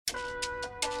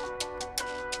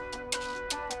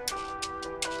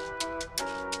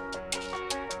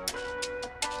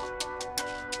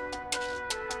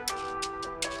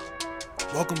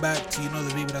Welcome back to the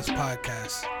Vibras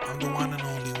podcast. I'm the one and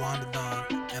only Wanda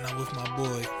Don, and I'm with my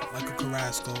boy Michael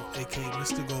Carrasco, aka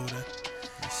Mr. Golden.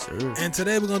 Yes, sir. And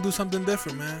today we're gonna do something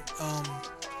different, man.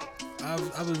 I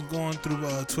was going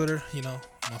through Twitter,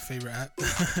 my favorite app.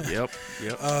 Yep.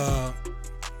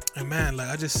 And man, like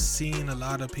I just seen a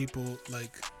lot of people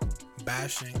like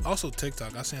bashing. Also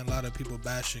TikTok, I seen a lot of people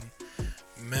bashing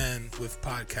men with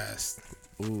podcasts.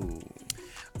 Ooh.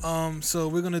 So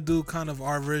we're gonna do kind of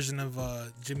our version of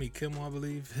Jimmy Kimmel, I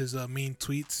believe, his mean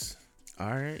tweets. All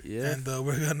right. Yeah. And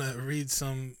we're gonna read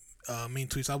some mean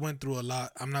tweets. I went through a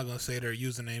lot. I'm not gonna say their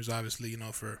usernames, obviously,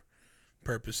 for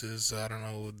purposes. I don't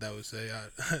know what that would say.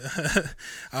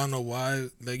 I don't know why.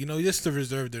 Like, just to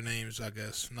reserve their names, I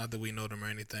guess. Not that we know them or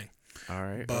anything. All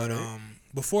right. But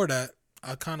before that,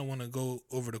 I kind of want to go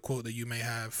over the quote that you may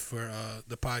have for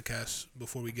the podcast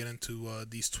before we get into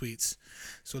these tweets.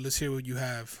 So let's hear what you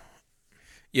have.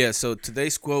 Yeah. So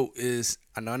today's quote is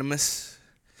anonymous,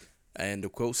 and the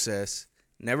quote says,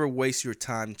 "Never waste your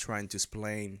time trying to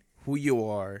explain who you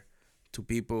are to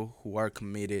people who are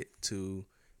committed to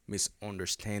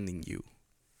misunderstanding you."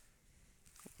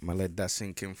 I'm gonna let that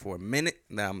sink in for a minute.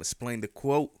 Now I'm gonna explain the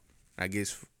quote. I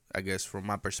guess from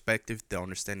my perspective, the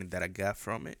understanding that I got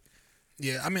from it.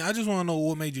 Yeah, I mean, I just want to know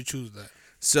what made you choose that.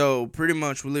 So pretty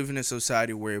much we live in a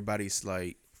society where everybody's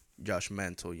like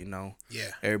judgmental,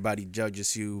 Yeah. Everybody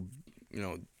judges you,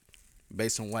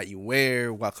 based on what you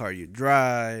wear, what car you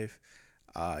drive,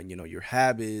 your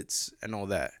habits and all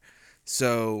that.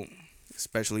 So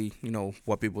especially,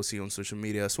 what people see on social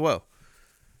media as well.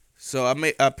 So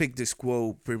I picked this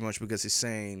quote pretty much because it's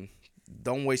saying,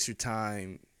 don't waste your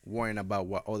time worrying about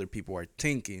what other people are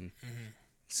thinking,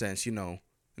 since,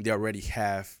 they already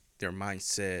have their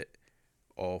mindset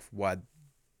of what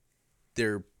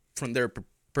from their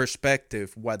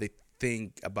perspective, what they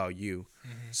think about you.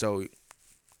 So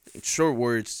in short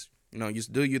words,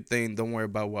 just do your thing. Don't worry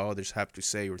about what others have to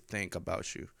say or think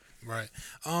about you. Right.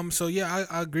 So yeah,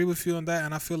 I agree with you on that,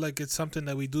 and I feel like it's something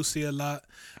that we do see a lot.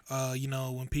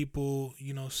 When people,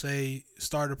 say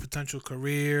start a potential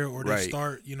career or they Right.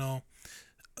 start,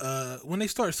 when they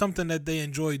start something that they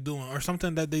enjoy doing or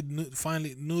something that they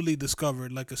finally newly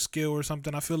discovered, like a skill or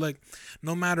something. I feel like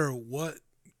no matter what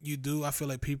you do, I feel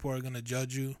like people are gonna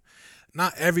judge you.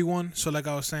 Not everyone. So like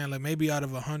I was saying, like maybe out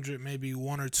of 100, maybe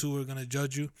one or two are gonna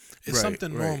judge you. It's Right,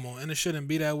 something right. normal, and it shouldn't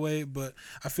be that way. But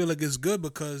I feel like it's good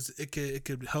because it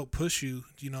could help push you,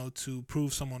 to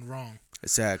prove someone wrong.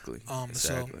 Exactly. So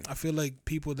Exactly. I feel like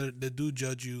people that do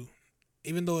judge you,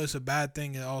 even though it's a bad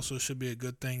thing, it also should be a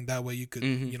good thing. That way you could,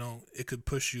 it could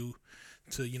push you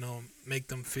to, make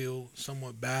them feel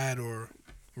somewhat bad or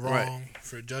wrong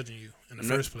for judging you in the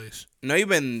first place. Not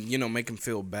even, make them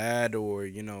feel bad or,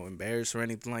 embarrassed or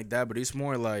anything like that. But it's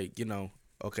more like,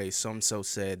 okay, so-and-so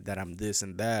said that I'm this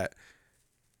and that.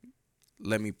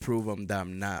 Let me prove them that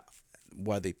I'm not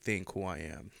what they think who I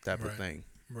am, type of thing.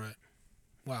 Right.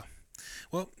 Wow.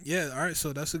 Well, yeah, all right,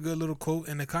 so that's a good little quote,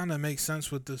 and it kind of makes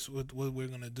sense with what we're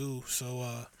going to do. So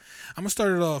I'm going to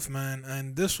start it off, man,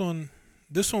 and this one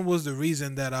was the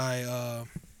reason that I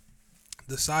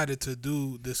decided to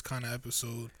do this kind of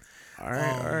episode. All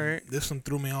right. This one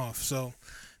threw me off. So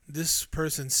this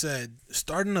person said,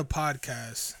 starting a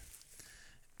podcast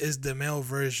is the male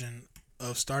version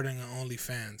of starting an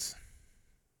OnlyFans.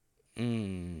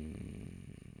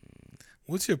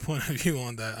 What's your point of view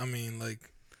on that? I mean, like...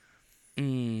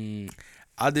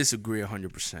 I disagree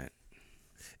 100%.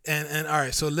 And all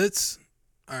right, so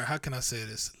how can I say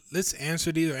this? Let's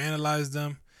answer these or analyze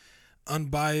them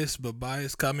unbiased but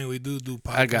biased. 'Cause, I mean, we do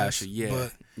podcasts. I got you. Yeah.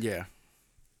 But, yeah.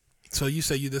 so you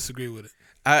say you disagree with it?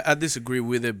 I disagree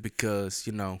with it because,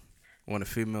 when a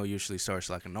female usually starts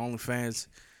like an OnlyFans,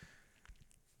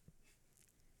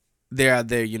 they're out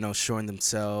there, showing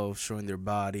themselves, showing their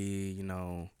body,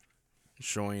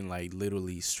 showing like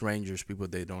literally strangers, people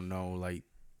they don't know, like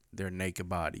their naked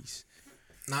bodies.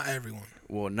 Not everyone.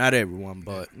 Well, not everyone,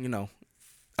 but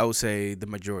I would say the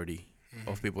majority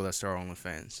of people that start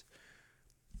OnlyFans.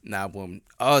 Now, when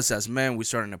us as men, we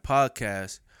starting a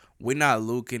podcast, we're not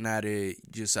looking at it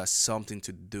just as something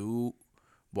to do,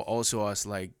 but also as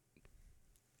like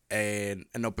an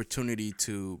opportunity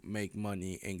to make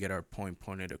money and get our point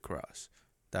pointed across,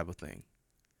 type of thing.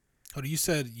 Hold on, you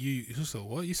said so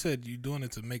what? You said you doing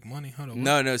it to make money? Hold on.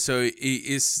 What? No. So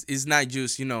it's not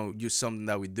just just something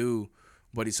that we do,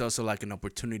 but it's also like an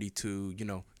opportunity to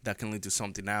that can lead to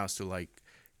something else, to like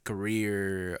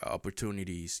career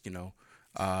opportunities,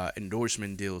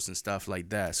 endorsement deals and stuff like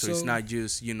that. So it's not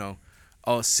just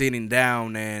us sitting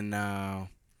down and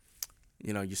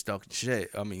you're talking shit.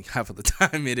 I mean, half of the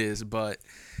time it is, but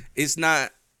it's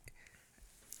not.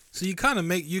 So you kind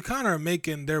of are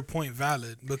making their point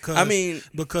valid I mean,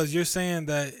 because you're saying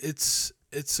that it's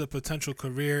a potential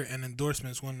career and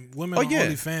endorsements when women oh on yeah,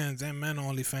 OnlyFans and men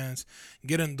on OnlyFans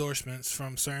get endorsements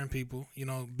from certain people,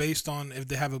 based on if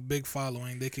they have a big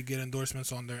following, they could get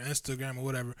endorsements on their Instagram or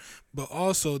whatever. But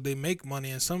also they make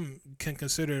money and some can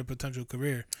consider it a potential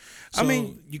career. So I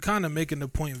mean, you kind of making the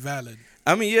point valid.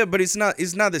 yeah, but it's not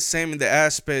the same in the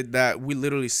aspect that we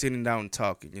literally sitting down and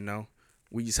talking.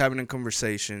 We just having a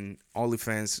conversation.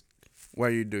 OnlyFans, what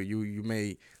you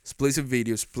make explicit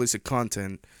videos, explicit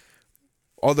content.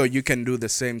 Although you can do the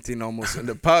same thing almost in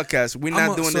the podcast, we're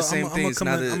not doing the same thing.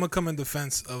 I'm gonna come in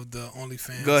defense of the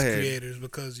OnlyFans creators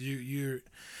because you're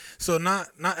so not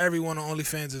everyone on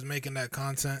OnlyFans is making that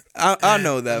content. I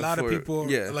know that a lot of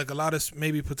people, yeah, like a lot of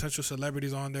maybe potential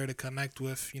celebrities on there to connect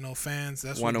with fans.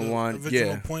 That's what one-on-one, the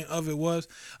original yeah. point of it was.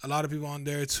 A lot of people on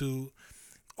there to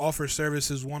offer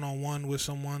services one-on-one with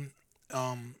someone.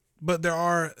 But there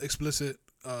are explicit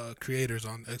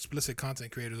explicit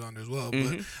content creators on there as well.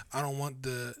 Mm-hmm. But I don't want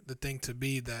the thing to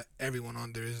be that everyone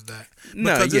on there is that.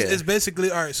 No, because yeah. it's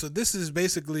basically all right. So this is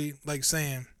basically like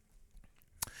saying,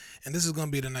 and this is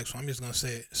gonna be the next one. I'm just gonna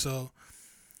say it. So,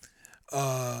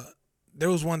 there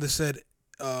was one that said,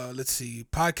 let's see,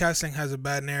 podcasting has a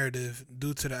bad narrative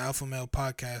due to the alpha male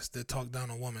podcast that talk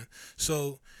down on women.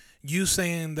 So, you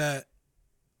saying that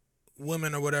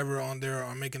women or whatever on there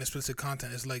are making explicit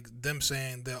content is like them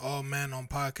saying that all men on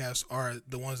podcasts are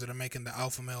the ones that are making the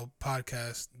alpha male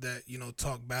podcast that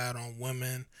talk bad on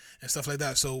women and stuff like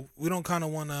that. So we don't kind of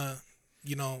want to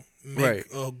make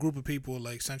a group of people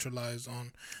like centralized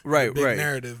on the big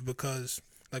narrative because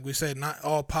like we said, not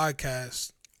all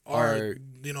podcasts are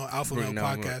alpha male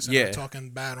podcasts and are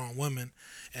talking bad on women,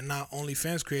 and not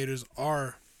OnlyFans creators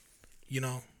are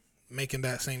making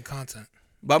that same content.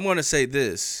 But I'm gonna say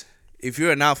this. If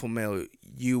you're an alpha male,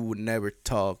 you would never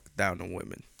talk down on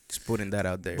women. Just putting that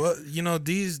out there. But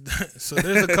these, so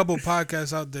there's a couple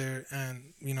podcasts out there,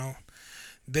 and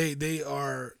they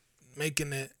are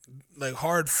making it like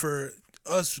hard for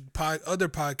us other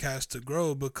podcasts to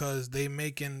grow because they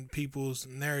making people's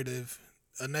narrative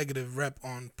a negative rep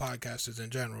on podcasters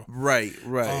in general. Right.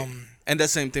 And the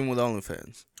same thing with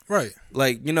OnlyFans. Right.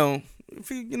 Like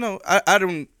if I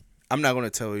don't. I'm not going to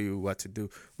tell you what to do.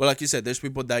 But like you said, there's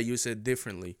people that use it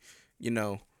differently,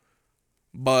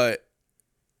 But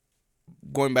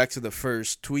going back to the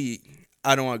first tweet,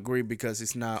 I don't agree because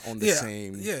it's not on the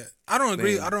same. Yeah, I don't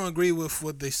agree. thing. I don't agree with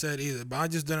what they said either. But I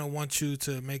just didn't want you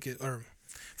to make it or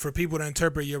for people to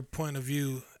interpret your point of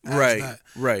view as that.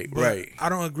 Right. I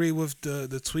don't agree with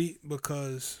the tweet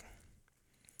because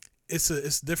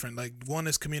it's different. Like one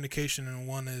is communication and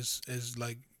one is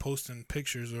like posting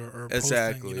pictures or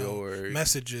exactly posting, or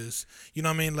messages. You know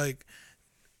what I mean? Like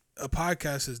a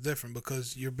podcast is different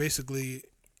because you're basically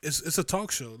it's a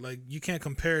talk show. Like you can't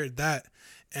compare that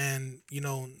and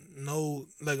no,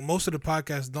 like most of the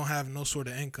podcasts don't have no sort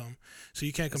of income, so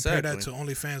you can't compare that to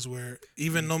OnlyFans where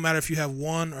even no matter if you have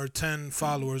 1 or 10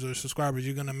 followers or subscribers,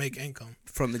 you're gonna make income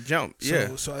from the jump.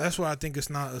 So that's why I think it's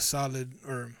not a solid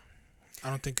or. I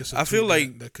don't think it's. I feel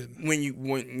like that could when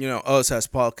us as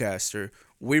podcaster,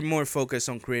 we're more focused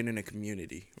on creating a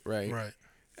community, right? Right.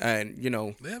 And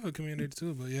they have a community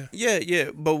too, but yeah. Yeah,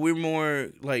 but we're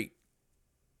more like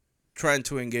trying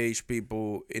to engage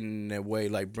people in a way,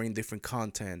 like bring different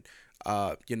content.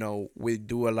 We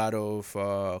do a lot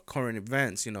of current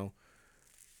events.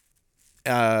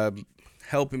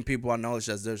 Helping people acknowledge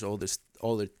that there's all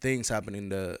the things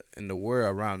happening in the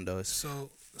world around us.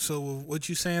 So what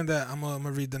you saying that I'm gonna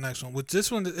read the next one. Which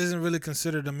this one isn't really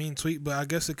considered a mean tweet, but I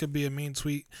guess it could be a mean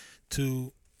tweet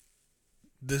to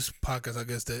this podcast. I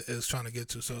guess that is trying to get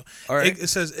to. So all right. It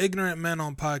says ignorant men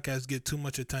on podcasts get too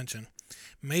much attention.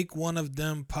 Make one of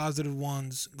them positive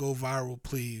ones go viral,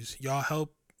 please. Y'all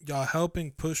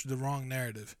helping push the wrong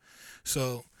narrative.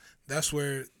 So that's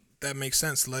where that makes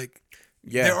sense. Like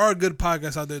there are good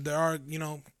podcasts out there. There are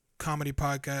comedy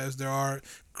podcasts. There are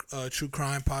true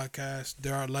crime podcasts.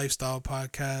 There are lifestyle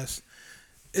podcasts.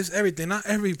 It's everything. Not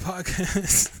every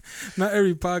podcast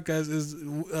is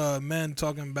men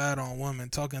talking bad on women,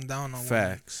 talking down on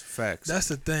women. Facts. That's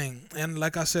the thing. And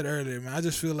like I said earlier, man, I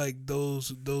just feel like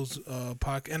those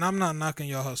podcasts. And I'm not knocking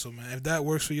y'all hustle, man. If that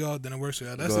works for y'all, then it works for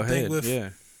y'all. That's the thing with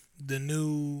the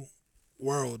new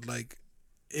world. Like,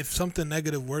 if something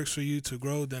negative works for you to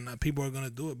grow, then people are gonna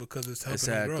do it because it's helping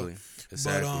them grow.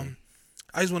 Exactly. But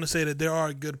I just want to say that there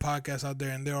are good podcasts out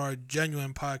there, and there are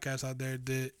genuine podcasts out there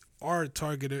that are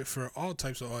targeted for all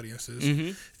types of audiences.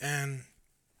 Mm-hmm. And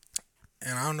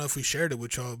I don't know if we shared it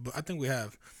with y'all, but I think we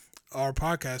have. Our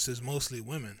podcast is mostly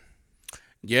women.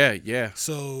 Yeah.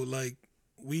 So like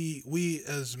we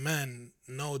as men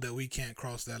know that we can't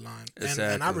cross that line, and I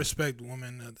Exactly. respect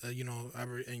women.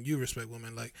 And you respect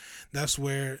women. Like that's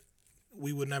where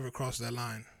we would never cross that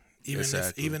line.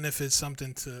 Exactly. Even if it's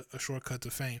something to a shortcut to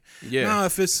fame. Yeah. Now,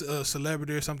 if it's a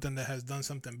celebrity or something that has done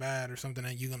something bad or something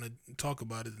that you're gonna talk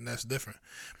about it, then that's different.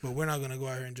 But we're not gonna go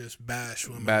out here and just bash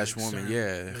women. Bash like women. certain,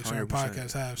 Yeah. like certain 100%.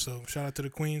 podcasts have. So shout out to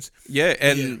the queens. Yeah, But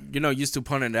and yeah, used to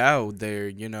point it out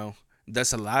there.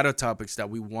 There's a lot of topics that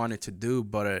we wanted to do,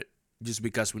 but just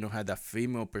because we don't have that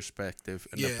female perspective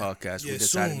in the podcast, we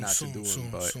decided not to do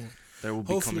it. But they will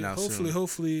be coming out soon.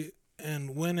 Hopefully,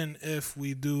 and when and if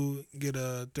we do get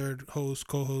a third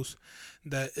co-host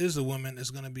that is a woman, it's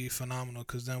gonna be phenomenal.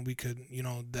 Because then we could,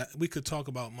 that we could talk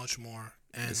about much more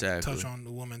and Exactly. touch on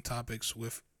the woman topics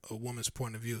with a woman's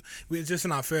point of view. It's just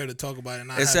not fair to talk about it. And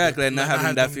not Exactly, and not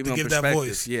having that them to female give that perspective.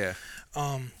 voice. Yeah.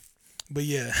 But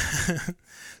yeah,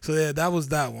 so yeah, that was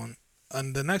that one.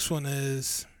 And the next one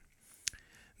is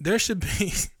there should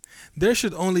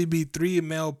only be 3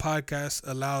 male podcasts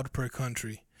allowed per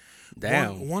country.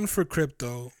 Damn. One for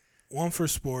crypto, one for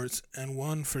sports, and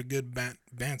one for good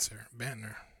banter.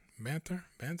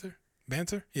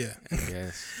 Yeah.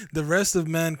 Yes. The rest of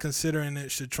men considering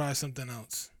it should try something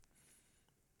else.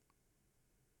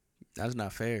 That's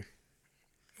not fair.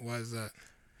 Why is that?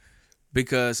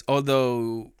 Because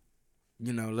although,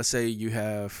 let's say you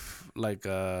have like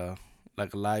a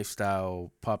popular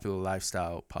lifestyle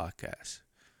podcast,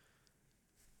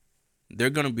 they're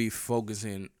gonna be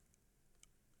focusing,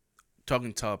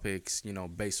 talking topics,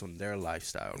 based on their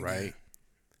lifestyle, right? Yeah.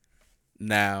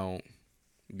 Now,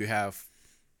 you have,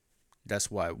 that's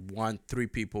why 3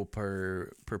 people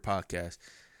per podcast.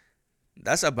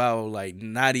 That's about like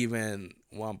not even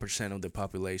 1% of the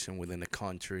population within the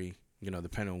country.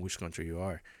 Depending on which country you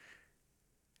are.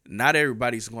 Not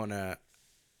everybody's gonna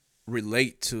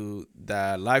relate to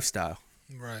that lifestyle.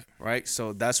 Right.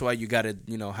 So that's why you gotta,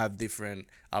 have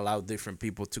allow different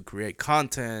people to create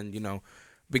content,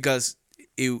 because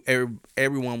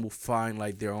everyone will find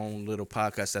like their own little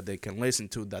podcast that they can listen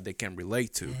to, that they can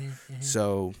relate to.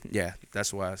 So yeah,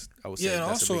 that's why I would say. Yeah,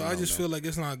 and that's also I just feel like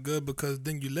it's not good because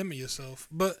then you limit yourself.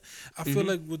 But I feel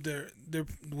like what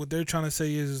they're trying to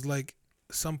say is like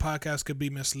some podcasts could be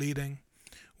misleading,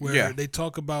 where they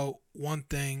talk about one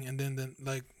thing and then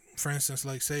like, for instance,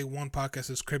 like say one podcast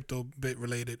is crypto bit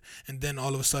related, and then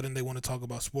all of a sudden they want to talk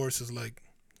about sports. Is like,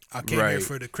 I came here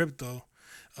for the crypto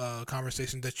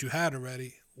conversation that you had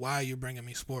already. Why are you bringing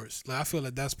me sports? Like I feel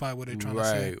like that's probably what they're trying to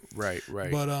say. Right.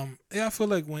 But yeah, I feel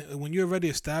like when you already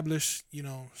establish,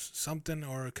 something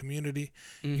or a community,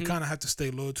 you kind of have to stay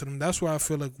loyal to them. That's where I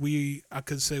feel like I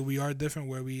could say we are different,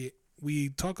 where we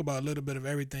talk about a little bit of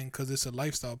everything because it's a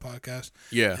lifestyle podcast.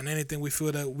 Yeah. And anything we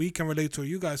feel that we can relate to or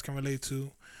you guys can relate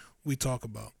to, we talk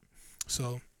about.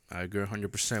 So I agree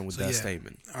 100% with that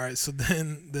statement. All right. So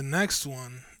then the next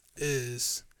one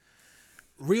is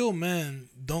real men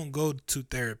don't go to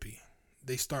therapy.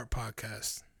 They start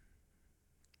podcasts.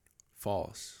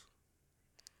 False.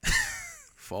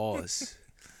 False.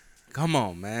 Come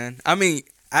on, man. I mean,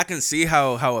 I can see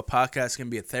how a podcast can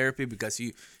be a therapy because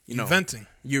you're venting.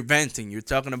 You're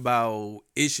talking about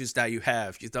issues that you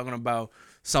have. You're talking about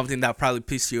something that probably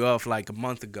pissed you off like a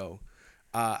month ago.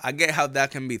 I get how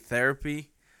that can be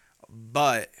therapy,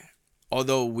 but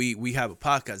although we have a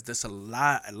podcast, there's a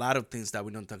lot of things that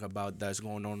we don't talk about that's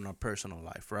going on in our personal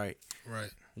life, right?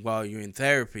 Right. While you're in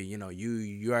therapy,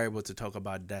 you are able to talk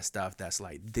about that stuff that's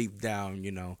like deep down,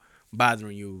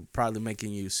 bothering you, probably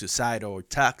making you suicidal or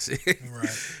toxic.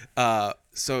 Right.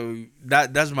 So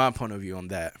that's my point of view on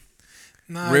that.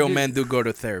 Real men do go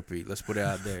to therapy. Let's put it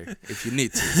out there if you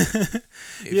need to.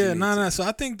 So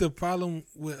I think the problem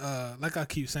with like I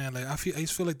keep saying, like I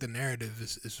just feel like the narrative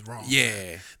is wrong.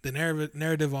 Yeah. The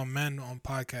narrative on men on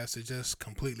podcasts is just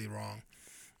completely wrong.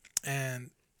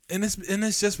 And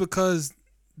it's just because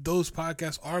those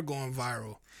podcasts are going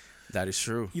viral. That is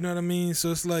true. You know what I mean?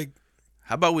 So it's like,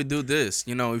 how about we do this?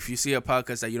 If you see a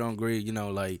podcast that you don't agree,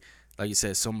 like you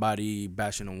said, somebody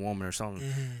bashing a woman or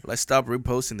something, let's stop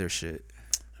reposting their shit.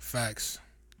 Facts.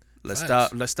 Let's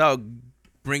stop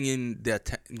bringing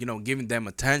giving them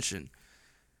attention.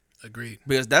 Agreed.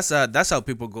 Because that's how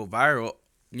people go viral.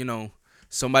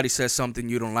 Somebody says something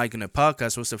you don't like in a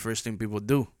podcast. What's the first thing people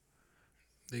do?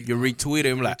 You retweet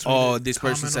it, like, oh, this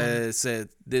person said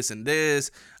this and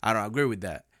this. I don't agree with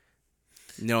that.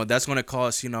 That's gonna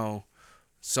cause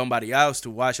somebody else to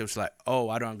watch it. It's like, oh,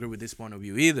 I don't agree with this point of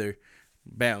view either.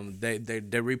 Bam, they're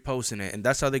reposting it, and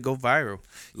that's how they go viral.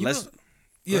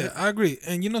 Yeah, I agree.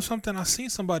 And you know something? I seen,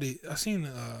 I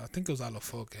think it was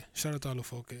Alofoque. Shout out to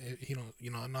Alofoque. He don't,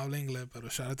 no habla inglés,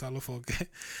 but shout out to Alofoque.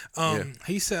 Yeah.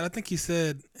 He said, I think he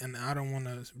said, and I don't want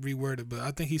to reword it, but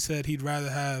I think he said he'd rather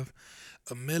have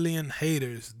 1 million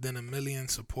haters than 1 million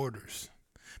supporters.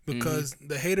 Because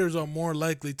the haters are more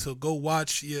likely to go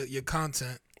watch your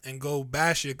content and go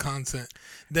bash your content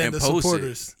than And the post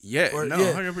supporters. it. Yeah, Or,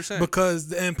 100%.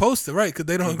 Because and post it, right? Because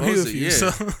they don't And agree post with it, you. yeah.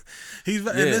 So he's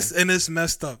Yeah. and it's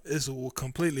messed up. It's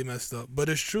completely messed up. But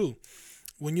it's true.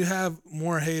 When you have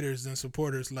more haters than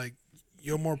supporters, like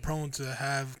you're more prone to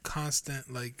have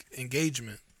constant like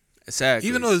engagement. Exactly.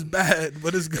 Even though it's bad,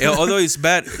 but it's good. Yeah, although it's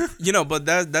bad, but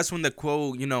that's when the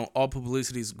quote, all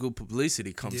publicity is good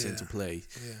publicity comes into play.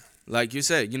 Yeah. Like you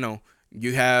said,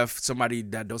 you have somebody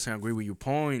that doesn't agree with your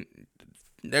point,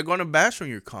 they're gonna bash on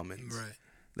your comments. Right.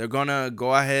 They're gonna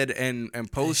go ahead and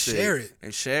post and share it.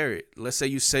 and share it. Let's say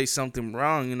you say something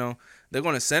wrong, they're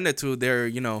gonna send it to their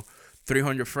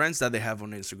 300 friends that they have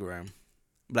on Instagram.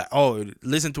 Like, oh,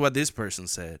 listen to what this person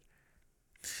said.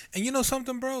 And you know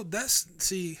something, bro?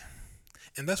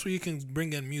 And that's where you can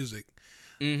bring in music.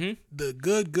 Mm-hmm. The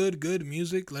good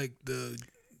music, like the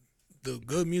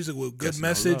good music with good Gets no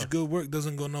message, love. good work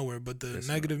doesn't go nowhere, but the Gets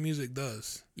negative music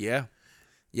does. Yeah.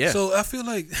 Yeah. So I feel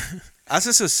like As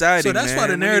a society, so that's why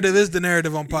the narrative is the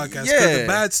narrative on podcasts. Because Yeah. the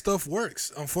bad stuff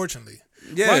works, unfortunately.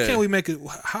 Yeah. Why can't we make it?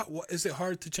 Is it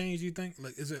hard to change? You think?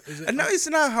 Like, is it? No, it's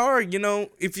not hard.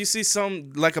 If you see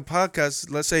some like a podcast,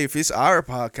 let's say if it's our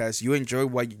podcast, you enjoy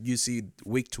what you see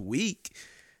week to week.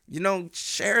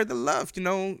 Share the love.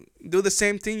 Do the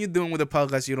same thing you're doing with a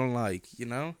podcast you don't like.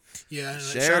 Yeah, and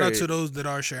Share shout out it. to those that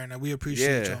are sharing that. We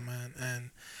appreciate Yeah. y'all,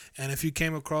 man. And if you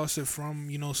came across it from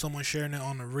someone sharing it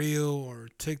on a reel or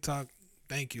TikTok,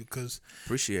 thank you, because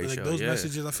Appreciate like y'all. those Yeah.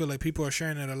 messages, I feel like people are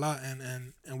sharing it a lot,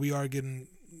 and we are getting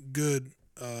good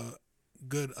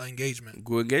engagement.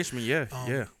 Good engagement. Yeah.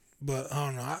 Yeah. But I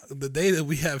don't know. The day that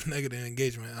we have negative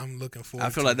engagement, I'm looking forward. I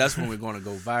feel to like it. that's when we're gonna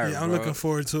go viral. Yeah, I'm bro. looking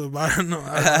forward to it, but I don't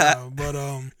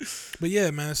know. But yeah,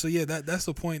 man. So yeah, that's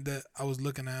the point that I was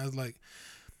looking at. I was like,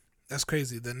 that's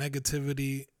crazy. The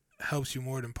negativity helps you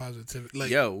more than positivity.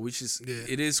 Like, which is yeah.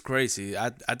 it is crazy.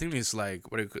 I think it's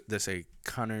like what they say,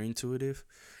 counterintuitive.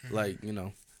 Mm-hmm. Like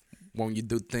when you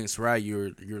do things right,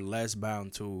 you're less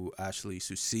bound to actually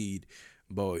succeed.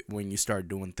 But when you start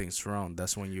doing things wrong,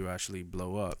 that's when you actually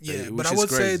blow up. Yeah, which but I is would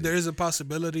say crazy. there is a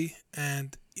possibility,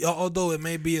 and although it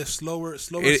may be a slower It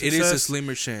success, is a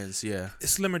slimmer chance. Yeah. a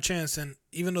slimmer chance, and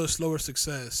even though it's slower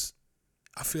success,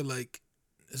 I feel like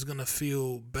it's gonna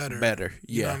feel better.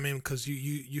 You know Yeah. what I mean? Because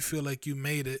you feel like you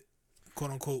made it,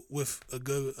 quote unquote, with a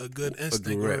good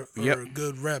instinct rep. or Yep. a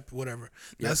good rep, whatever.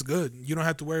 Yep. That's good. You don't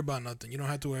have to worry about nothing. You don't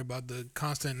have to worry about the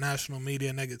constant national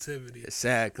media negativity.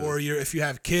 Exactly. Or if you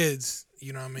have kids,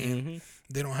 you know what I mean? Mhm.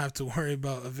 They don't have to worry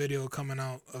about a video coming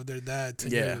out of their dad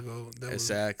 10 Yeah. years ago. That was,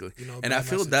 Exactly. a And I bad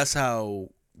feel message. that's how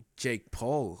Jake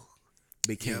Paul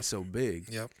became Yep. so big.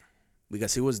 Yep.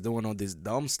 Because he was doing all this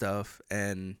dumb stuff,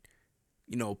 and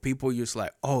people just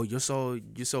like, oh, you saw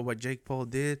what Jake Paul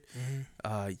did.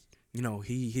 Mm-hmm.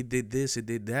 He did this, he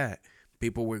did that.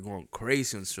 People were going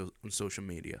crazy on social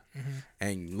media, Mm-hmm.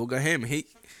 and look at him.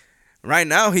 Right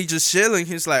now he just chilling.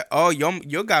 He's like, oh,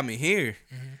 you got me here.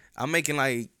 Mm-hmm. I'm making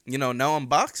like now I'm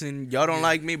boxing. Y'all don't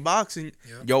like me boxing.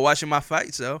 Yep. Y'all watching my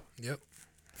fight, so Yep.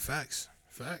 Facts.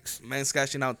 man's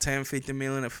cashing out 10, 50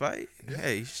 million a fight. Yeah.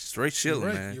 Hey, straight chilling, You're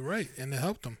right. man. You're right, and it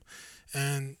helped them.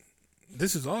 And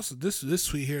this is also this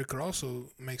tweet here could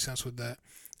also make sense with that.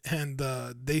 And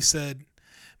they said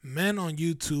men on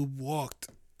YouTube walked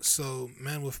so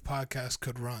men with podcasts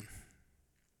could run.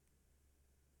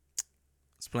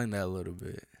 Explain that a little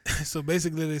bit. So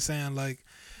basically, they're saying like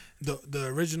the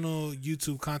original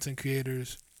YouTube content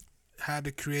creators had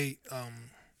to create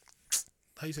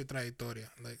how you say trayectoria,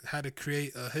 like had to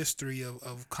create a history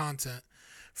of content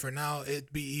for now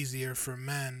it be easier for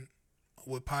men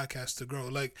with podcasts to grow.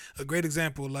 Like a great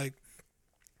example, like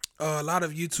a lot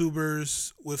of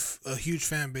YouTubers with a huge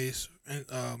fan base, and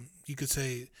you could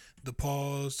say the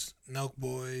Pauls, Nelk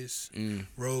Boys,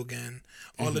 Rogan,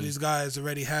 all of these guys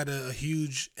already had a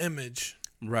huge image.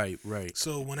 Right.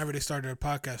 So whenever they started a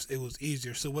podcast, it was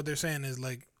easier. So what they're saying is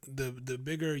like the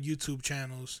bigger YouTube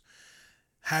channels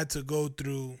had to go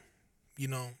through,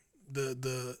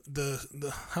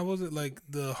 the how was it, like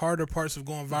the harder parts of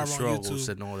going viral on YouTube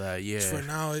and all that. Yeah. for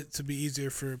now it to be easier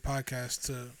for podcasts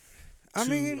to. I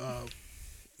mean,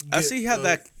 I see how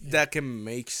that can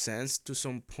make sense to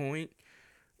some point,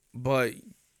 but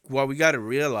what we got to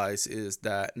realize is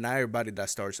that not everybody that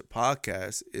starts a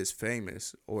podcast is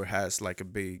famous or has like a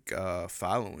big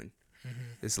following.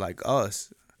 Mm-hmm. It's like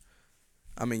us.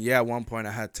 I mean, yeah, at one point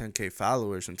I had 10K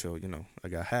followers until, I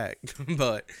got hacked.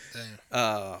 But, Damn.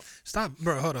 uh, Stop,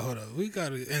 bro. Hold on. We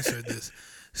gotta insert this.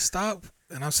 Stop,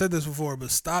 and I've said this before,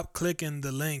 but stop clicking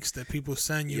the links that people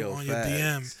send you yo, on your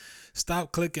DM. facts.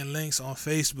 Stop clicking links on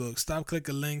Facebook. Stop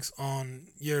clicking links on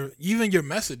your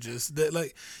messages. That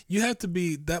like you have to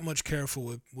be that much careful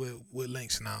with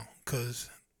links now, because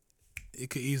it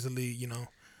could easily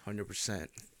 100%.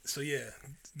 So yeah,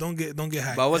 don't get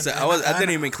hacked. But I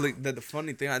didn't even I- click. The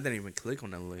funny thing, I didn't even click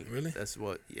on that link. Really? That's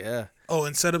what. Yeah. Oh,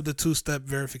 and set up the 2-step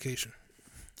verification.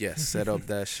 Yes. Set up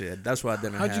that shit. That's why I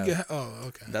didn't. How'd you have. get? Oh,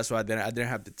 okay. That's why I didn't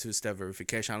have the 2-step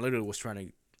verification. I literally was trying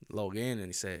to log in, and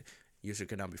he said user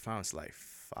cannot be found. It's like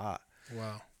fuck.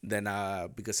 Wow. Then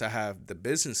because I have the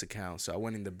business account, so I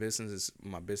went in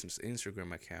my business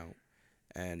Instagram account,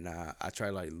 and I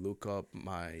tried like look up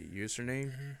my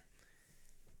username,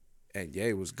 and yeah,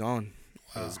 it was gone.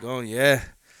 Wow. It was gone. Yeah.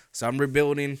 So I'm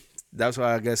rebuilding. That's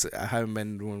why I guess I haven't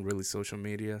been doing really social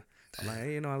media. I'm like,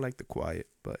 hey, I like the quiet,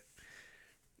 but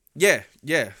yeah.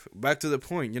 Back to the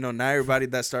point. Not everybody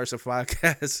that starts a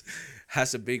podcast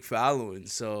has a big following.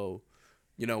 So,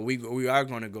 we are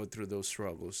going to go through those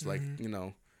struggles. Like,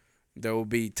 there will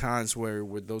be times where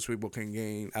those people can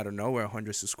gain out of nowhere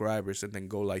 100 subscribers and then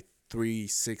go like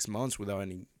 3-6 months without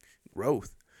any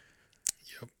growth.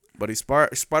 Yep. But it's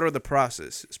part of the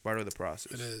process. It's part of the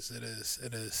process.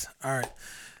 It is. All right.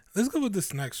 Let's go with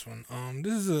this next one.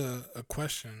 This is a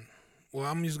question. Well,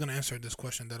 I'm just gonna answer this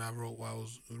question that I wrote while I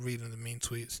was reading the mean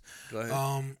tweets. Go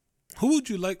ahead. Who would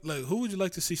you like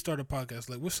to see start a podcast?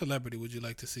 Like, what celebrity would you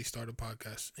like to see start a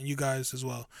podcast? And you guys as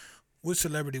well. Which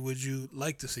celebrity would you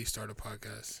like to see start a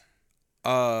podcast?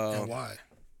 And why?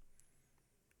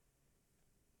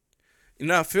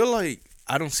 I feel like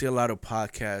I don't see a lot of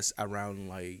podcasts around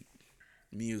like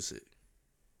music.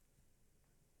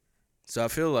 So I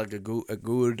feel like a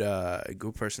good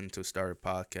person to start a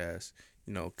podcast,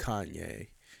 Kanye.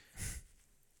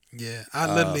 Yeah,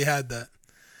 I literally had that.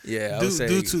 Yeah, I would say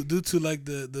due to like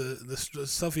the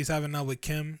stuff he's having now with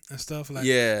Kim and stuff. Like,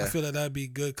 yeah, I feel like that'd be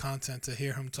good content to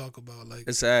hear him talk about. Like,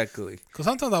 exactly. Because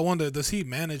sometimes I wonder, does he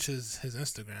manage his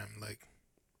Instagram? Like,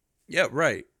 yeah,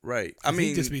 right. I mean,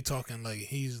 he just be talking like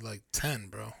he's like 10,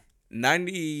 bro.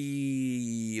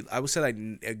 90, I would say like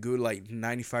a good like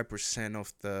 95%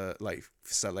 of the like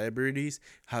celebrities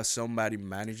have somebody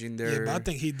managing their. Yeah, but I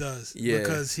think he does. Yeah,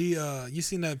 because he you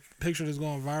seen that picture that's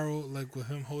going viral, like with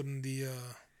him holding the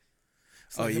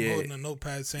holding a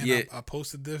notepad saying I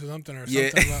posted this or something about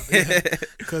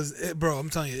because bro, I'm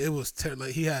telling you, it was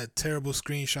like he had terrible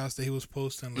screenshots that he was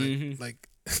posting like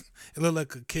it looked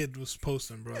like a kid was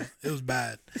posting, bro. It was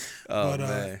bad. Oh, but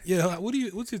man. Yeah,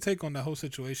 what's your take on that whole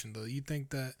situation though? You think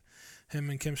that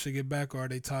him and Kim should get back, or are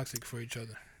they toxic for each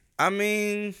other? I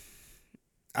mean,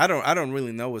 I don't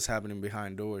really know what's happening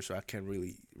behind doors, so I can't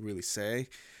really say.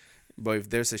 But if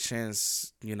there's a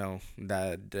chance,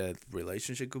 that the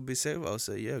relationship could be saved, I'll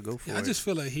say yeah, go for it. I just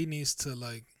feel like he needs to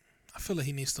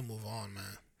move on,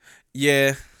 man.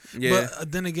 Yeah.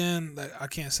 But then again, like I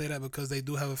can't say that because they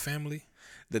do have a family.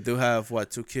 They do have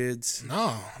 2 kids?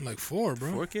 No, like 4,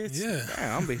 bro. 4 kids? Yeah.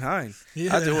 Damn, I'm behind.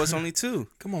 Yeah. I thought it was only 2.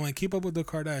 Come on, man, keep up with the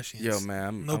Kardashians. Yo,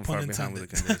 man, I'm far behind with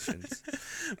the Kardashians.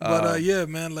 But yeah,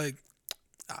 man, like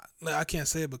I can't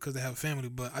say it because they have a family,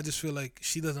 but I just feel like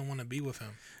she doesn't want to be with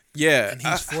him. Yeah, and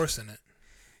he's forcing it.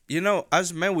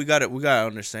 As men, we gotta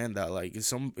understand that. Like,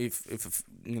 if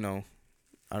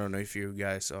I don't know if you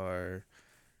guys are.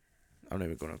 I'm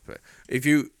never gonna put. If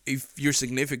your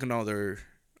significant other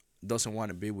doesn't want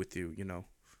to be with you,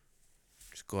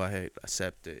 just go ahead,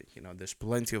 accept it. There's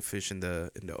plenty of fish in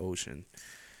the ocean.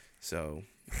 So,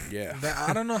 yeah.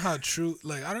 I don't know how true.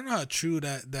 Like, I don't know how true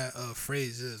that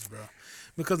phrase is, bro.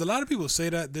 Because a lot of people say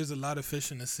that there's a lot of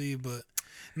fish in the sea, but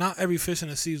not every fish in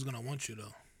the sea is gonna want you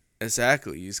though.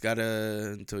 Exactly. You just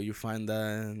gotta until you find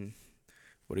that.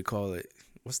 What do you call it?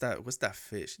 What's that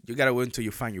fish? You gotta wait until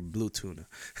you find your blue tuna.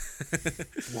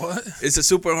 What? It's a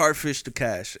super hard fish to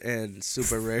catch and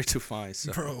super rare to find.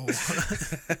 So. Bro.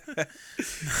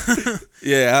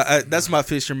 Yeah, that's my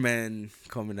fisherman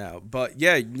coming out. But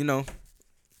yeah,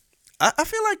 I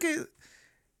feel like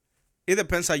it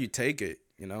depends how you take it.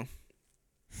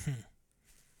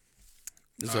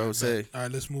 That's what I would say. All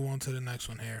right, let's move on to the next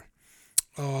one here.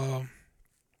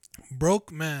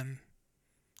 Broke men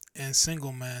and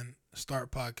single men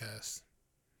start podcasts.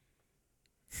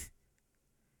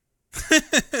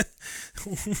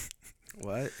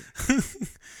 What?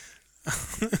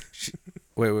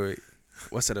 Wait.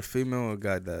 What's it, a female or a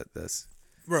guy that's...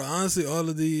 Bro, honestly, all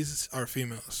of these are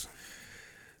females.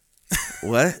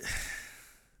 What?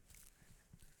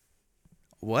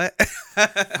 What?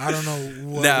 I don't know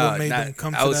what made them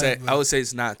come to that. I would say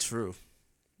it's not true.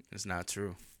 It's not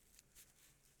true.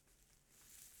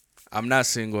 I'm not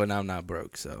single and I'm not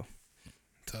broke, so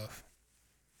tough.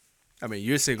 I mean,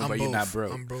 you're single, but you're not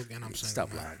broke. I'm broke and I'm single.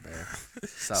 Stop lying, man.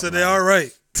 Stop so lying. they are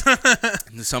right.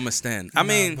 To some extent. I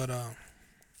mean, but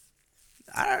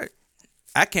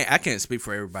I can't speak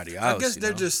for everybody else. I guess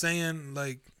they're just saying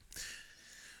like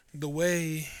the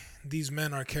way these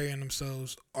men are carrying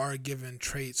themselves are given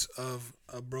traits of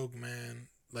a broke man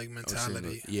like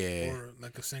mentality, or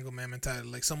like a single man mentality,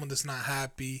 like someone that's not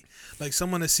happy, like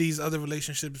someone that sees other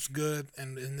relationships good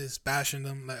and is bashing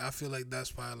them. Like I feel like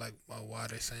that's probably like why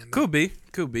they're saying that.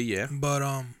 Could be, yeah. But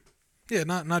yeah,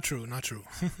 not true.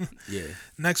 Yeah.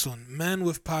 Next one, men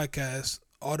with podcasts,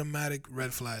 automatic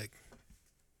red flag.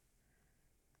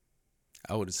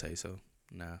 I wouldn't say so.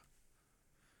 Nah.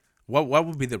 What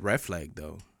would be the red flag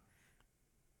though?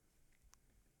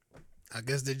 I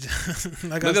guess they just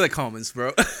like look at the comments,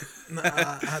 bro.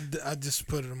 I just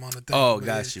put them on the thing. Oh,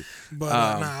 got you. But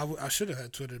I should have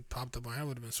had Twitter popped up on. That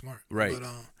would have been smart. Right.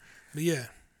 But yeah,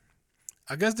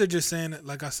 I guess they're just saying it.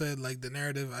 Like I said, like the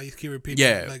narrative. I keep repeating.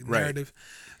 Yeah, like right. narrative.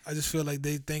 I just feel like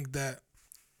they think that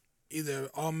either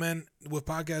all men with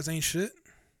podcasts ain't shit,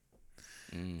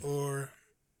 or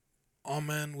all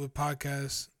men with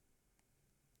podcasts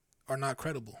are not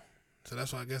credible. So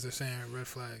that's why I guess they're saying red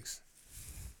flags.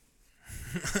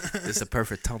 It's a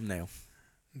perfect thumbnail.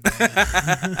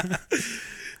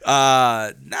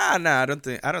 Nah. I don't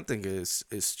think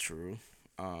it's true.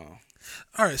 All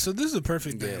right, so this is a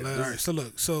perfect thing. Yeah, all right, so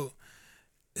look, so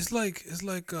it's like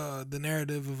the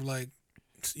narrative of like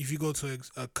if you go to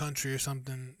a country or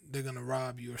something, they're gonna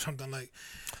rob you or something like.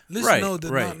 Let's know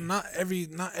that not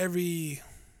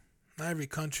every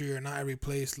country or not every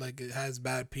place like it has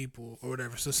bad people or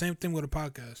whatever. So same thing with a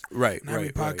podcast. Right. Not every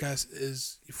podcast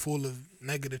is full of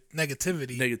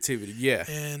negativity. Negativity, yeah.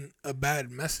 And a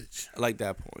bad message. I like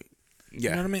that point.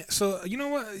 Yeah. You know what I mean? So you know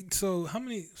what? So how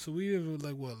many? So we have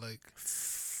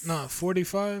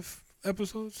 45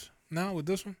 episodes now with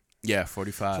this one. Yeah,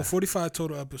 45. So 45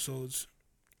 total episodes.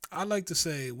 I like to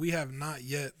say we have not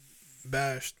yet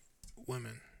bashed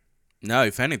women. No,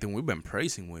 if anything, we've been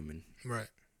praising women. Right.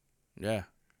 Yeah.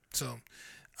 So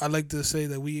I like to say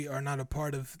that we are not a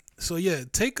part of. So yeah,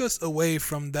 take us away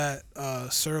from that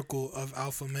circle of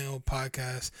alpha male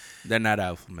podcasts. They're not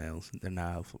alpha males.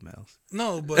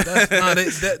 No, but that's not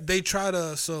they try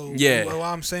to. So yeah, well,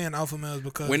 I'm saying alpha males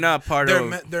because we're not part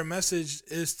of their message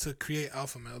is to create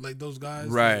alpha male, like those guys,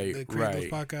 right? That create those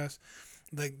podcasts.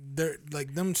 Like they're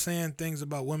like them saying things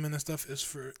about women and stuff is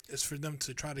for them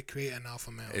to try to create an alpha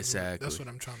male. Exactly. That's what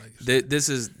I'm trying to say. This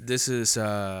is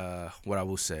what I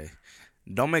will say.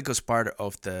 Don't make us part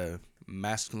of the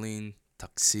masculine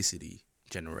toxicity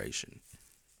generation.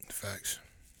 Facts.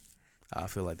 I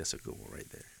feel like that's a good one right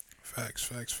there. Facts.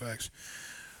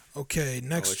 Okay,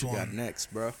 next one. What you got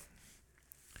next, bro?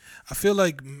 I feel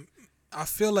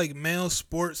like male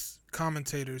sports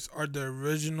commentators are the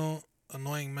original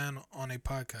annoying man on a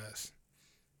podcast.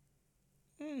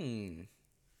 I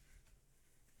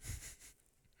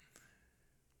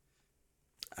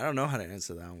don't know how to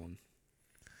answer that one.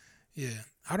 Yeah,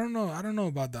 I don't know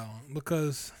about that one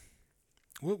because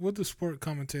what the sport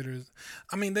commentators?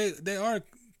 I mean, they are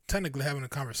technically having a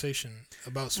conversation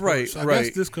about sports. Right, so I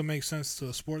guess this could make sense to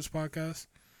a sports podcast.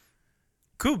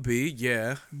 Could be,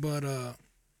 yeah. But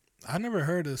I never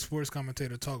heard a sports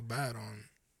commentator talk bad on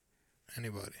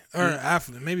anybody or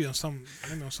athlete. Maybe on some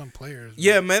players.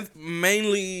 Yeah,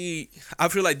 mainly I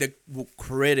feel like they will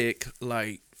critic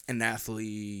like an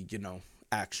athlete,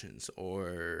 actions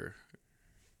or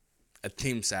a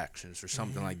team's actions or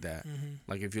something like that. Mm-hmm.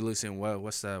 Like if you listen, what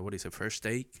is it? First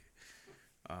Take.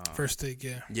 First Take,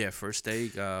 yeah. Yeah, First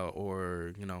Take,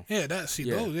 or Yeah,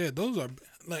 those are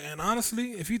like, and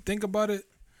honestly, if you think about it,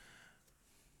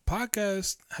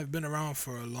 podcasts have been around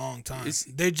for a long time.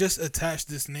 They just attached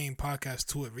this name podcast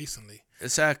to it recently.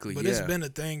 Exactly, but it's been a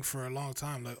thing for a long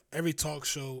time. Like every talk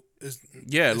show is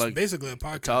like basically a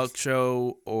podcast, a talk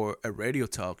show or a radio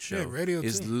talk show. Yeah, radio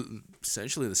is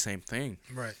essentially the same thing,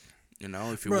 right?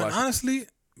 If you bro, watch, honestly,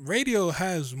 radio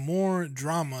has more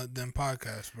drama than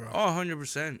podcasts, bro. Oh,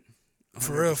 100%.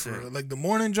 For real. Like the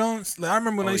morning Jones. Like I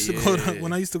remember when I used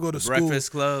to go to school.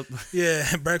 Breakfast Club.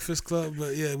 Yeah, Breakfast Club.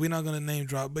 But yeah, we're not gonna name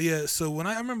drop. But yeah, so when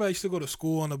I remember I used to go to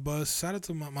school on the bus. Shout out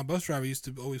to my bus driver used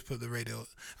to always put the radio.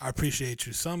 I appreciate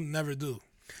you. Some never do.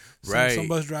 Some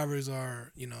bus drivers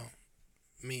are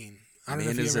mean. I don't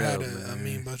know if you ever had a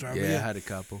mean bus driver. Yeah, I had a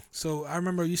couple. So I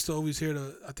remember I used to always hear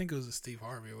I think it was a Steve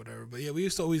Harvey or whatever. But yeah, we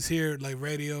used to always hear like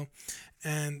radio,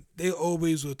 and they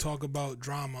always would talk about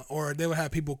drama, or they would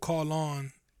have people call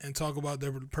on and talk about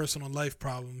their personal life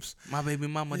problems. My baby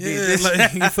mama did this.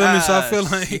 Like, you feel me? So I feel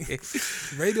like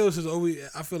radios has always,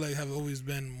 I feel like, have always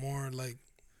been more like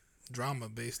drama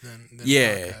based than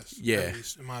podcasts. Yeah, at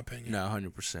least in my opinion. No,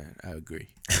 100%. I agree.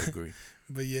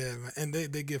 But yeah, man, and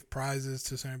they give prizes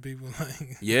to certain people.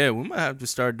 Like, yeah, we might have to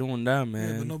start doing that,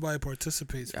 man. Yeah, but nobody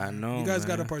participates. Man. I know. You guys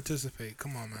gotta participate.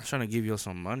 Come on, man. I'm trying to give you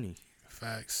some money.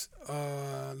 Facts.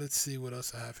 Let's see what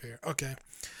else I have here. Okay.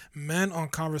 Men on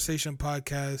Conversation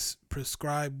podcast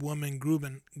prescribe women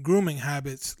grooming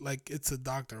habits like it's a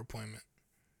doctor appointment.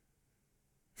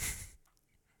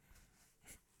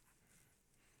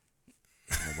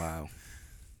 Oh,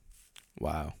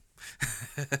 wow.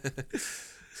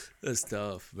 That's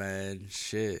tough, man.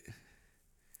 Shit.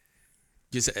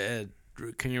 Just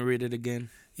can you read it again?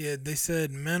 Yeah, they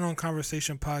said men on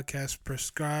Conversation podcast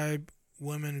prescribe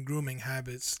women grooming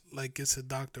habits like it's a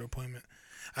doctor appointment.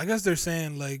 I guess they're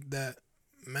saying like that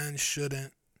men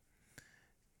shouldn't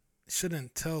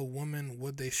tell women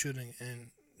what they shouldn't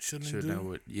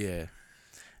do. Yeah.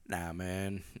 Nah,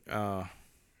 man. I'm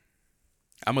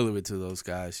gonna leave it to those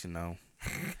guys, you know.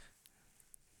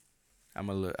 I'm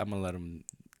gonna let them.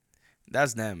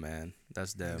 That's them, man.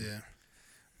 That's them. Yeah.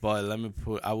 But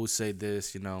I will say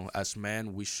this, you know, as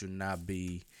men, we should not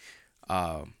be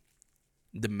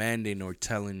demanding or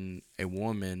telling a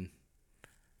woman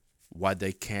what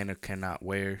they can or cannot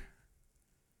wear,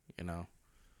 you know,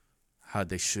 how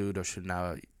they should or should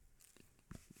not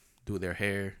do their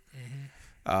hair.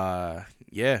 Mm-hmm.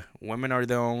 Yeah, women are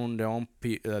their own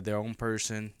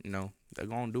person, you know. They're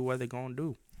gonna do what they're gonna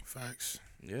do. Facts.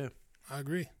 Yeah, I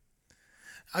agree.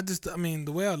 I mean,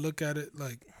 the way I look at it,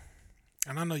 like,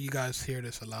 and I know you guys hear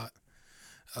this a lot.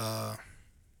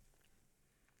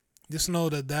 Just know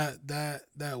that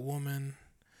woman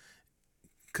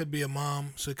could be a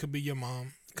mom, so it could be your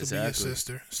mom, could be your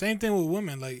sister. Same thing with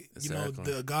women, like you know,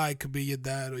 the guy could be your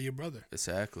dad or your brother.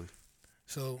 Exactly.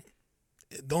 So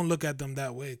don't look at them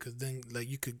that way, because then like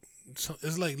you could. So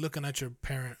it's like looking at your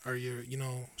parent or your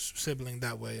sibling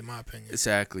that way, in my opinion.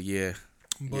 Exactly. Yeah.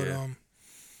 But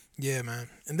yeah, man.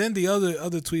 And then the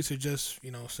other tweets are just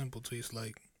simple tweets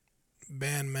like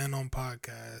ban men on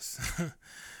podcasts.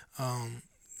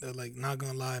 They're like, not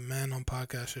gonna lie, men on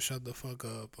podcasts should shut the fuck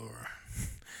up, or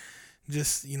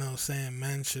just saying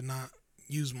men should not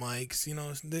use mics.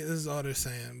 This is all they're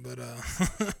saying. But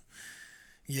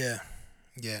yeah.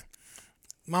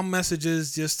 My message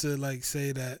is just to like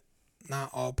say that not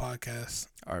all podcasts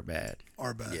are bad.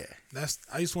 Yeah.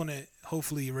 I just want to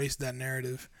hopefully erase that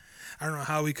narrative. I don't know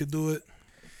how we could do it.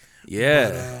 Yeah.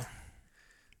 But,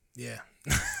 yeah.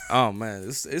 Oh man,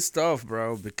 it's tough,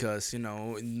 bro, because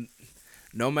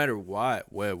no matter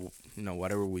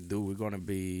whatever we do, we're gonna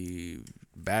be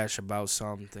bashed about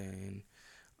something,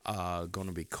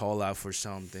 gonna be called out for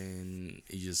something.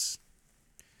 It's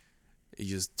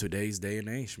just today's day and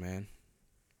age, man.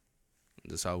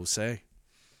 That's all I would say.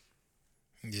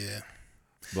 Yeah.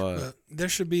 But there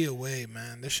should be a way,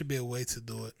 man. There should be a way to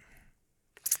do it.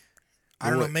 I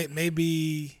don't know.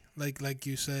 Maybe like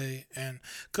you say, and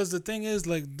because the thing is,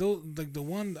 like the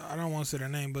one, I don't want to say their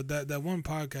name, but that one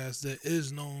podcast that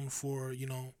is known for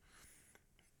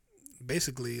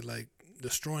basically like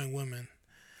destroying women,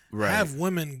 have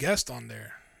women guest on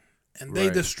there, and they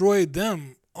destroyed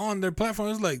them on their platform.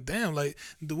 It's like, damn, like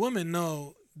the women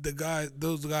know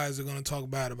those guys are gonna talk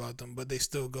bad about them, but they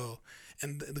still go.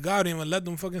 And the guy didn't even let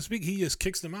them fucking speak. He just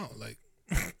kicks them out. Like,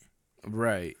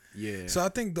 right, yeah. So I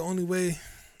think the only way,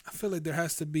 I feel like there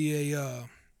has to be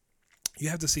you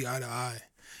have to see eye to eye,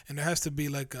 and there has to be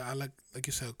like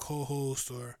you said, a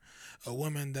co-host or a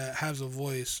woman that has a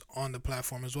voice on the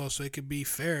platform as well, so it could be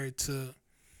fair to.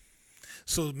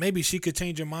 So maybe she could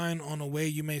change your mind on a way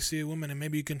you may see a woman, and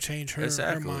maybe you can change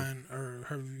her mind or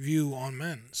her view on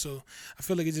men. So I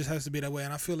feel like it just has to be that way,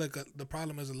 and I feel like the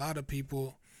problem is a lot of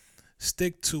people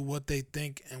stick to what they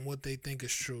think and what they think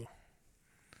is true.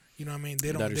 You know what I mean?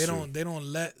 They don't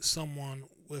let someone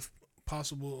with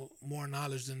possible more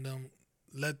knowledge than them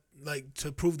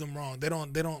to prove them wrong.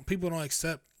 People don't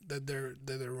accept that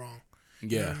they're wrong. Yeah.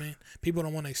 You know what I mean? People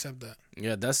don't want to accept that.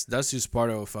 Yeah, that's just part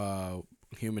of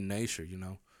human nature,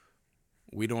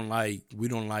 We don't like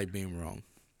being wrong.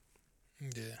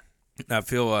 Yeah. I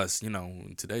feel us,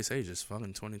 in today's age, it's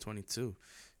fucking 2022.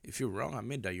 If you're wrong,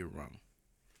 admit that you're wrong.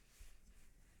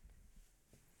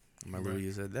 I remember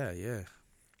you said that, yeah.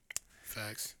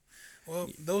 Facts. Well,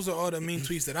 those are all the mean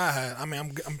tweets that I had. I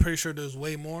mean, I'm pretty sure there's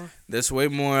way more. There's way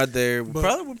more out there. But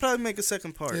We'll probably make a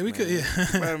second part. yeah, we could. Yeah,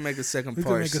 We'll probably make a second we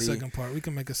part. could make a second part. We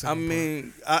can make a I second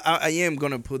mean, I am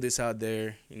gonna put this out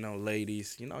there,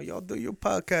 ladies. Y'all do your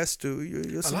podcast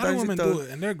too. part. A lot of women do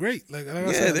it, and they're great. Like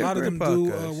I said, a lot of them do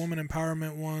women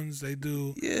empowerment ones. They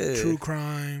do true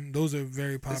crime. Those are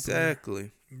very popular.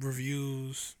 Exactly.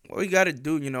 Reviews. What we got to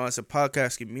do, as a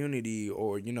podcast community,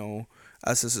 or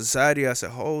as a society as a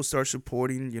whole, start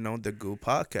supporting, the good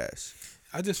podcasts.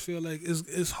 I just feel like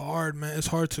it's hard, man. It's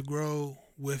hard to grow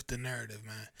with the narrative,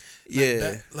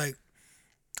 man. Like,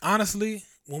 Honestly,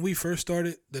 when we first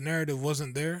started, the narrative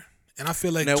wasn't there. And I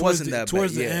feel like towards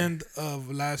the end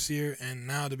of last year and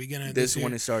now the beginning of this year,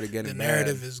 one, it started getting the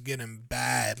narrative is getting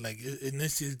bad. Like, and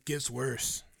this just gets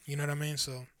worse. You know what I mean?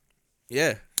 So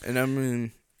yeah, and I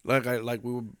mean, like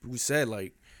we said,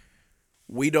 like,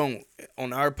 we don't,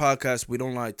 on our podcast, we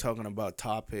don't like talking about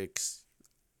topics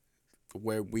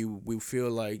where we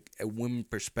feel like a women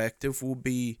perspective will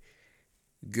be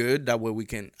good. That way we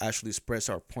can actually express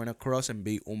our point across and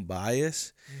be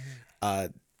unbiased.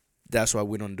 Mm-hmm. That's why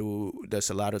we don't do. There's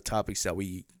a lot of topics that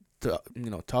we,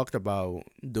 talked about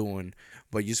doing,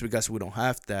 but just because we don't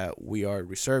have that, we are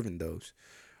reserving those.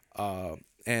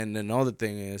 And another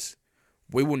thing is,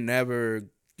 we will never,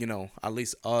 at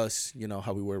least us,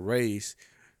 how we were raised,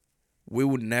 we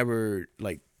would never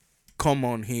like come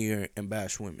on here and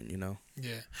bash women.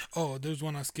 Yeah. Oh, there's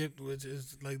one I skipped, which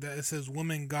is like that. It says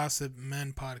 "Women Gossip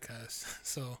Men Podcast."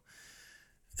 So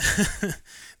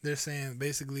they're saying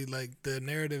basically like the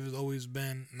narrative has always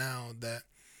been now that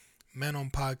men on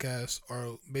podcasts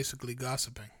are basically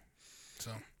gossiping.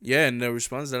 So yeah, and the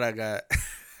response that I got.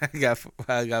 I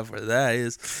got for that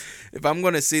is, if I'm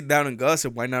gonna sit down and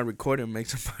gossip, why not record it and make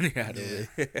some money out of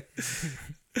it?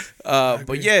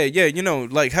 But yeah,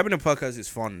 like having a podcast is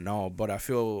fun and all, but I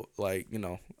feel like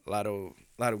a lot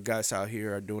of guys out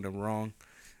here are doing it wrong.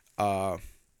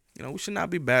 We should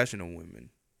not be bashing on women,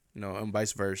 and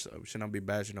vice versa. We should not be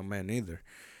bashing on men either.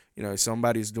 If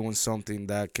somebody's doing something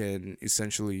that can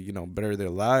essentially better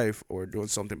their life or doing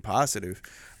something positive,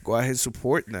 go ahead and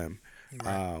support them.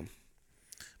 Right.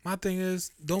 My thing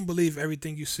is, don't believe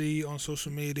everything you see on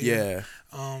social media.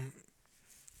 Yeah.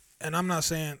 And I'm not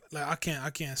saying like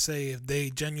I can't say if they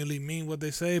genuinely mean what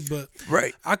they say, but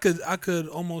right. I could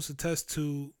almost attest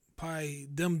to probably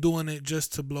them doing it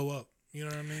just to blow up. You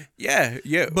know what I mean? Yeah,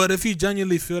 yeah. But if you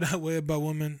genuinely feel that way about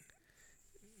women,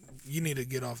 you need to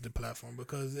get off the platform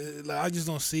because I just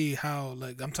don't see how.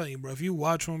 Like I'm telling you, bro, if you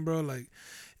watch one, bro, like.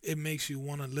 It makes you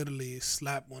want to literally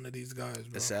slap one of these guys,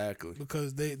 bro. Exactly.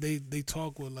 Because they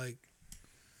talk with like.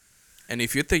 And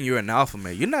if you think you're an alpha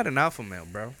male, you're not an alpha male,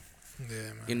 bro. Yeah,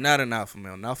 man. You're not an alpha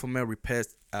male. An alpha male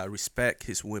respect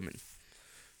his women.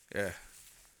 Yeah.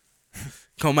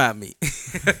 Come at me.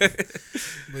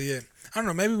 But yeah, I don't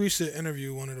know. Maybe we should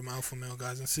interview one of them alpha male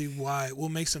guys and see what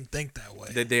makes them think that way.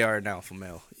 That they are an alpha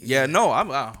male. Yeah, no, I'm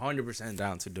 100%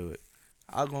 down to do it.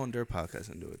 I'll go on their podcast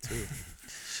and do it too.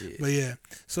 Shit. But yeah,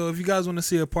 so if you guys want to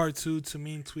see a part 2 to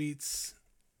mean tweets,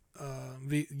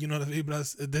 the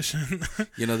Vibras edition.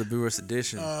 The Vibras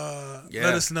edition.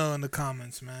 Let us know in the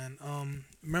comments, man.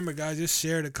 Remember, guys, just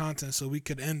share the content so we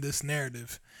could end this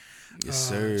narrative. Yes,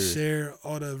 sir. Share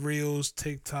all the reels,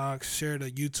 TikToks, share the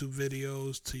YouTube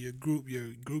videos to your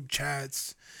group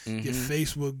chats, your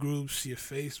Facebook groups, your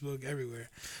Facebook, everywhere.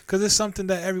 Because it's something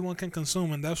that everyone can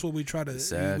consume, and that's what we try to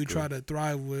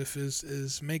thrive with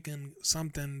is making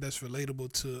something that's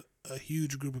relatable to a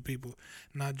huge group of people,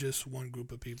 not just one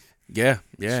group of people. Yeah,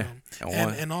 yeah. So,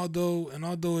 and although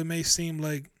it may seem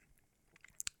like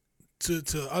to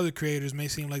other creators may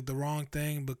seem like the wrong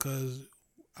thing because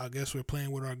I guess we're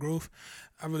playing with our growth.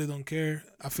 I really don't care.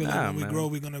 I feel like when we grow,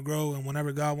 we're gonna grow, and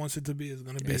whenever God wants it to be, it's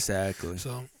gonna be. Exactly.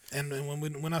 So, and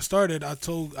when I started, I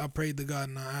prayed to God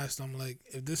and I asked Him, like,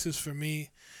 if this is for me,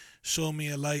 show me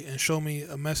a light and show me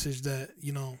a message that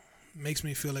makes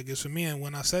me feel like it's for me. And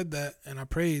when I said that and I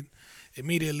prayed,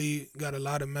 immediately got a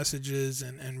lot of messages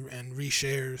and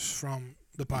reshares from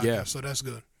the podcast. Yeah. So that's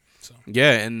good. So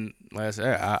yeah, and like I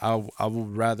said, I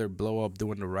would rather blow up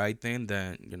doing the right thing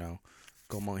than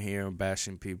come on here and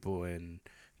bashing people and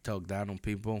talk down on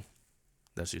people.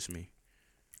 That's just me.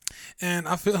 And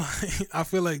I feel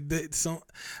like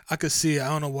I could see it. I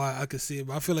don't know why I could see it,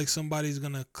 but I feel like somebody's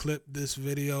gonna clip this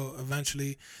video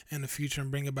eventually in the future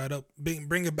and bring it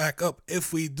back up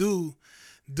if we do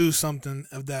something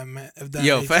of that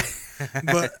nature.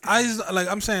 But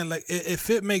I'm saying like if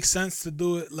it makes sense to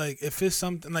do it, like if it's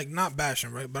something like not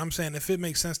bashing, right? But I'm saying if it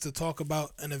makes sense to talk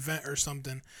about an event or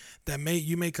something that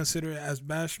you may consider it as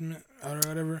bashment or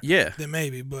whatever, yeah, then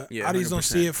maybe. But yeah, I just 100%. don't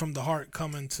see it from the heart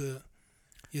coming to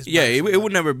Yeah, it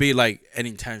would never be like an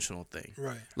intentional thing.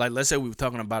 Right. Like, let's say we were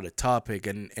talking about a topic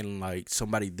and like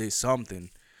somebody did something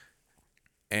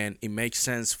and it makes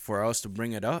sense for us to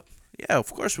bring it up. Yeah,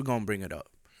 of course we're going to bring it up.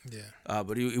 Yeah.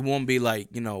 But it won't be like,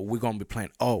 we're going to be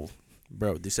playing, oh,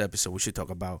 bro, this episode we should talk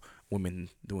about women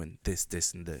doing this,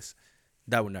 this, and this.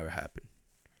 That would never happen.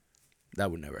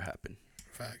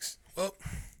 Facts. Well,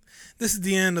 this is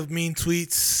the end of Mean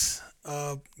Tweets.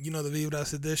 The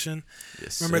Vibras edition.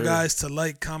 Yes, Remember, sir. guys, to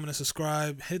like, comment, and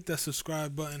subscribe. Hit that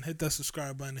subscribe button. Hit that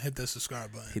subscribe button. Hit that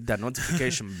subscribe button. Hit that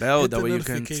notification bell. Hit That the way you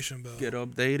can notification bell. get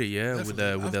updated. Yeah,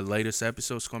 Definitely. with the latest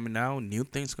episodes coming out. New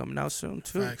things coming out soon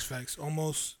too. Facts.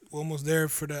 Almost there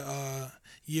for the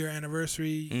year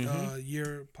anniversary,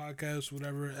 year podcast,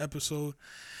 whatever episode.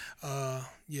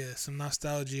 Some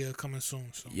nostalgia coming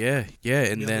soon. So Yeah,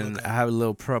 and then I have a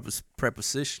little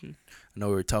preposition. I know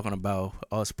we were talking about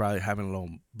us probably having a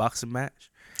little boxing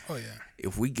match. Oh yeah.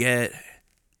 If we get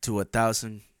to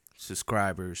 1,000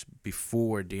 subscribers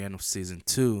before the end of season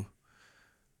 2,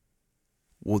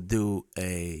 we'll do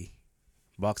a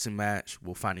boxing match.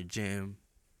 We'll find a gym.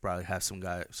 Probably have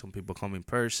some people come in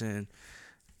person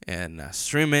and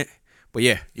stream it. But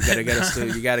yeah, you gotta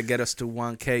get us to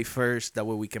 1K first. That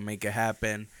way we can make it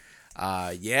happen.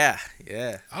 Yeah.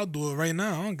 I'll do it right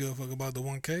now. I don't give a fuck about the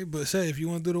 1K. But say if you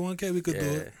want to do the 1K, we could do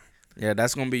it. Yeah,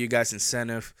 that's gonna be you guys'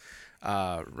 incentive.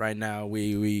 Right now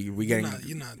we getting.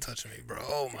 You're not touching me, bro.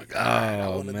 Oh my god, I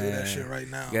want to do that shit right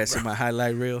now. You guys see my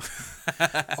highlight reel?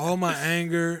 All my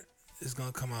anger is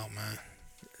gonna come out, man.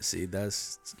 See,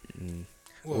 that's.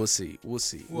 What? We'll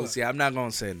see. I'm not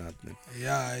gonna say nothing.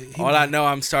 Yeah. I know,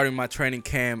 I'm starting my training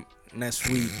camp next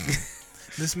week.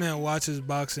 This man watches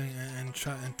boxing and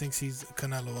thinks he's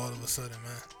Canelo all of a sudden,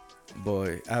 man.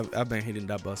 Boy, I've been hitting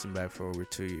that boxing bag for over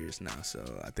 2 years now, so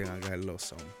I think I got a little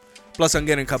something. Plus, I'm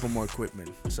getting a couple more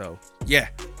equipment. So yeah,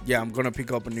 I'm gonna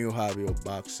pick up a new hobby of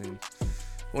boxing.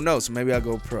 Who knows? Maybe I'll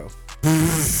go pro.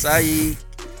 Say,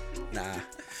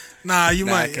 nah, you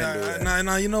might. I can't do that.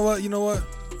 Nah. You know what?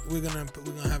 We're gonna have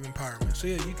empowerment. So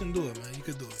yeah, you can do it, man. You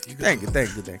can do it. Thank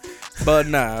you.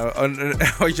 But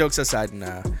all jokes aside,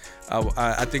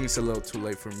 I think it's a little too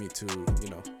late for me to,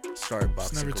 start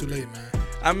boxing. It's never too late, man.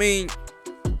 I mean,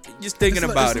 just thinking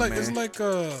about it, man. It's like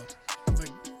the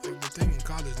thing in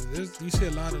college. You see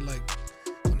a lot of not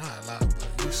a lot,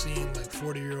 but you're seeing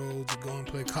 40-year-olds go and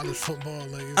play college football.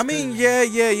 I mean,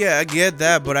 yeah, I get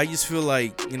that, but I just feel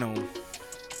like,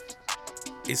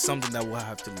 it's something that we'll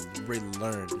have to really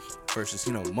learn versus,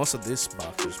 most of these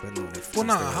boxers been doing it. Well,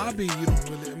 not a hobby, you don't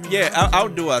really. I mean, yeah, I'll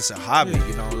do it as a hobby,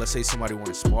 Let's say somebody want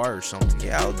to spar or something.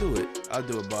 Yeah, I'll do it, but I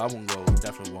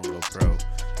definitely won't go pro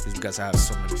just because I have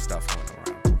so many stuff going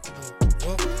around.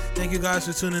 Well, thank you guys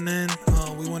for tuning in.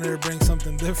 We wanted to bring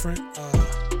something different.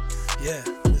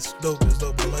 It's dope.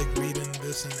 I like reading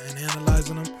this and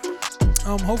analyzing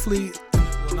them. Hopefully,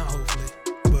 well, not hopefully,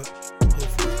 but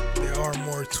hopefully there are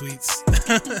more tweets.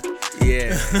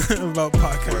 Yeah. About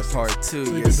podcasts. Part 2,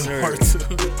 so yes, sir. Part 2.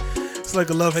 It's like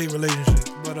a love-hate relationship.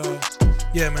 But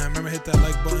yeah, man, remember hit that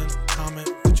like button, comment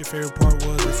what your favorite part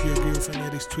was if you agree with any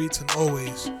of these tweets, and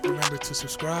always remember to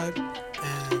subscribe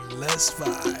and let's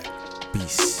vibe.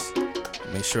 Peace.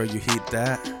 Make sure you hit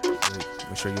that.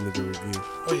 Make sure you leave a review.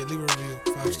 Oh yeah, leave a review.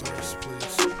 5 stars,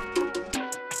 please.